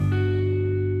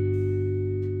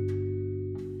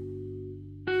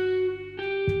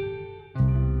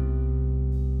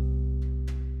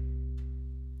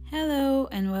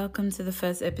welcome to the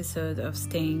first episode of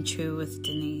Staying True with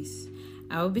Denise.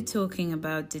 I will be talking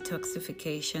about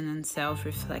detoxification and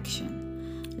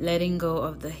self-reflection, letting go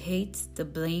of the hate, the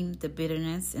blame, the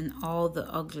bitterness, and all the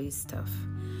ugly stuff.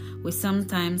 We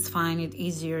sometimes find it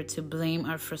easier to blame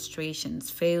our frustrations,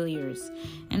 failures,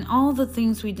 and all the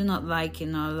things we do not like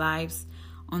in our lives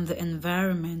on the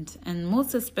environment, and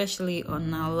most especially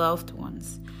on our loved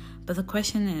ones. But the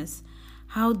question is,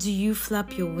 how do you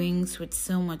flap your wings with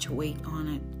so much weight on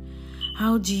it?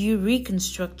 How do you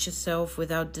reconstruct yourself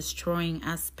without destroying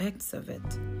aspects of it?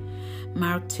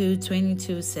 Mark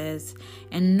 2:22 says,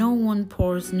 "And no one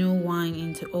pours new wine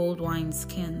into old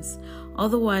wineskins.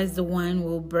 Otherwise the wine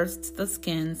will burst the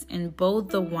skins, and both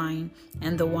the wine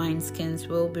and the wineskins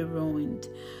will be ruined.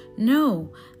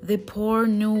 No, they pour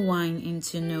new wine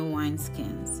into new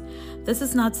wineskins." This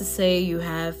is not to say you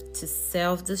have to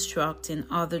self-destruct in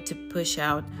order to push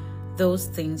out those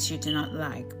things you do not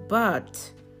like,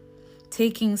 but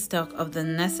taking stock of the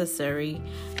necessary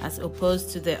as opposed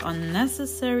to the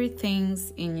unnecessary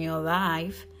things in your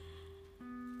life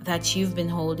that you've been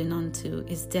holding on to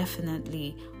is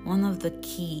definitely one of the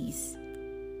keys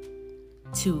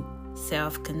to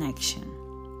self-connection.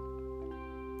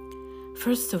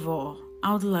 First of all,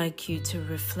 I would like you to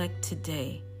reflect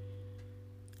today.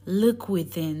 Look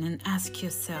within and ask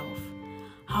yourself,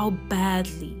 how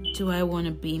badly do I want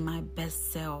to be my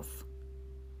best self?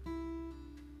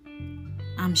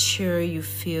 I'm sure you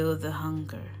feel the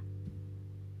hunger.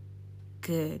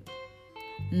 Good.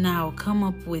 Now come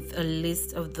up with a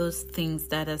list of those things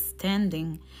that are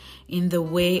standing in the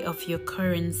way of your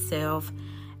current self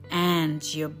and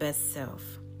your best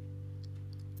self.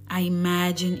 I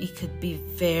imagine it could be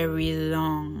very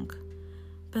long,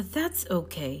 but that's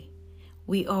okay.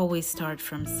 We always start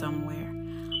from somewhere.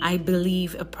 I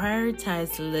believe a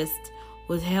prioritized list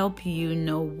would help you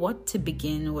know what to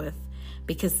begin with,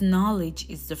 because knowledge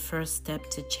is the first step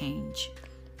to change.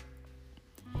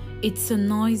 It's a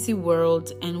noisy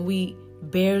world and we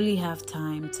barely have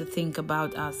time to think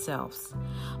about ourselves.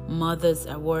 Mothers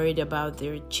are worried about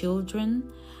their children,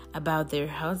 about their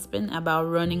husband, about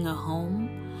running a home.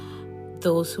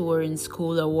 Those who are in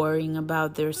school are worrying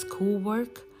about their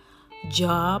schoolwork.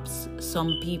 Jobs,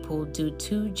 some people do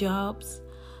 2 jobs,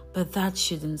 but that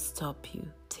shouldn't stop you.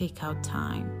 Take out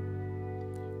time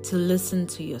to listen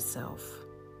to yourself.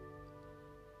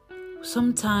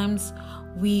 Sometimes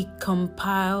we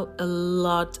compile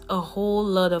a whole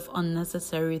lot of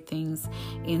unnecessary things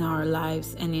in our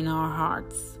lives and in our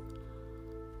hearts.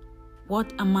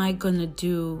 What am I gonna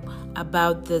do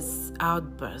about this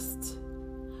outburst?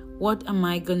 What am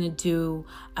I gonna do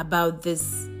about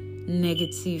this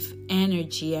negative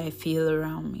energy I feel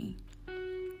around me?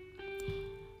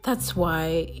 That's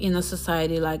why in a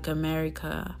society like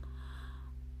America,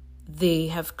 they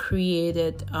have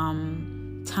created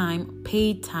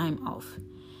paid time off,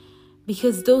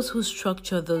 because those who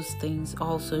structure those things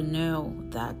also know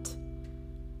that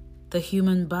the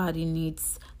human body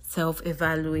needs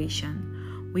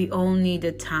self-evaluation. We all need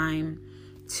a time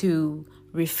to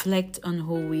reflect on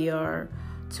who we are,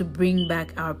 to bring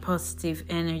back our positive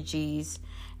energies,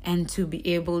 and to be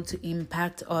able to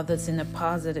impact others in a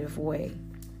positive way.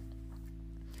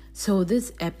 So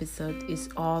this episode is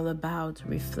all about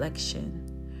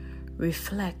reflection.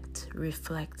 Reflect,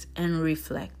 and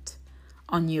reflect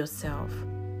on yourself.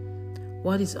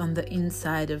 What is on the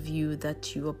inside of you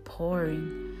that you are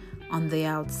pouring on the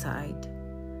outside,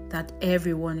 that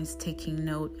everyone is taking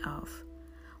note of?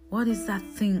 What is that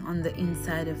thing on the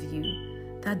inside of you,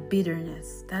 that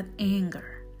bitterness, that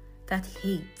anger, that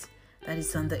hate that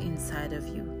is on the inside of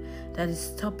you, that is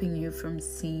stopping you from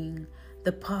seeing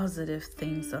the positive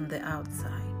things on the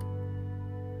outside,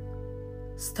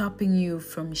 stopping you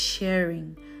from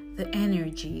sharing the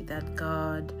energy that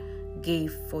God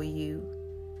gave for you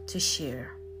to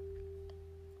share?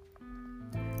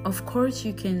 Of course,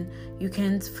 you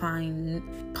can't find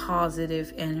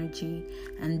positive energy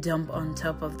and dump on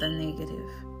top of the negative.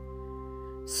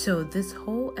 So this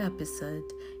whole episode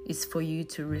is for you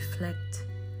to reflect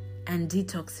and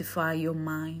detoxify your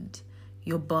mind,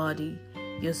 your body,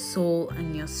 your soul,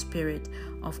 and your spirit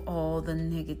of all the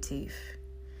negative.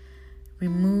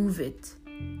 Remove it.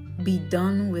 Be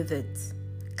done with it.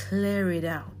 Clear it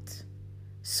out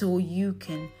so you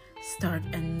can start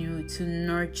anew to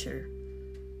nurture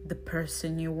the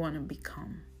person you want to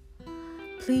become.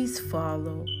 Please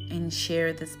follow and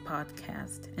share this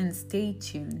podcast and stay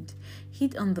tuned.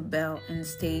 Hit on the bell and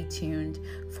stay tuned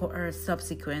for our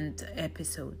subsequent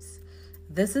episodes.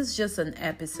 This is just an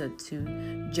episode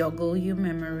to juggle your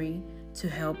memory, to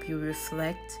help you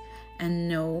reflect and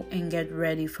know and get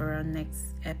ready for our next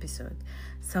episode.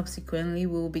 Subsequently,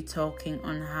 we'll be talking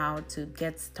on how to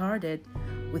get started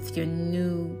with your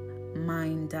new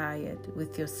mind diet,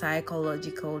 with your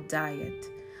psychological diet,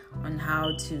 on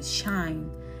how to shine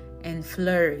and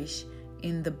flourish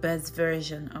in the best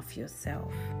version of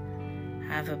yourself.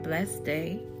 Have a blessed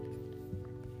day.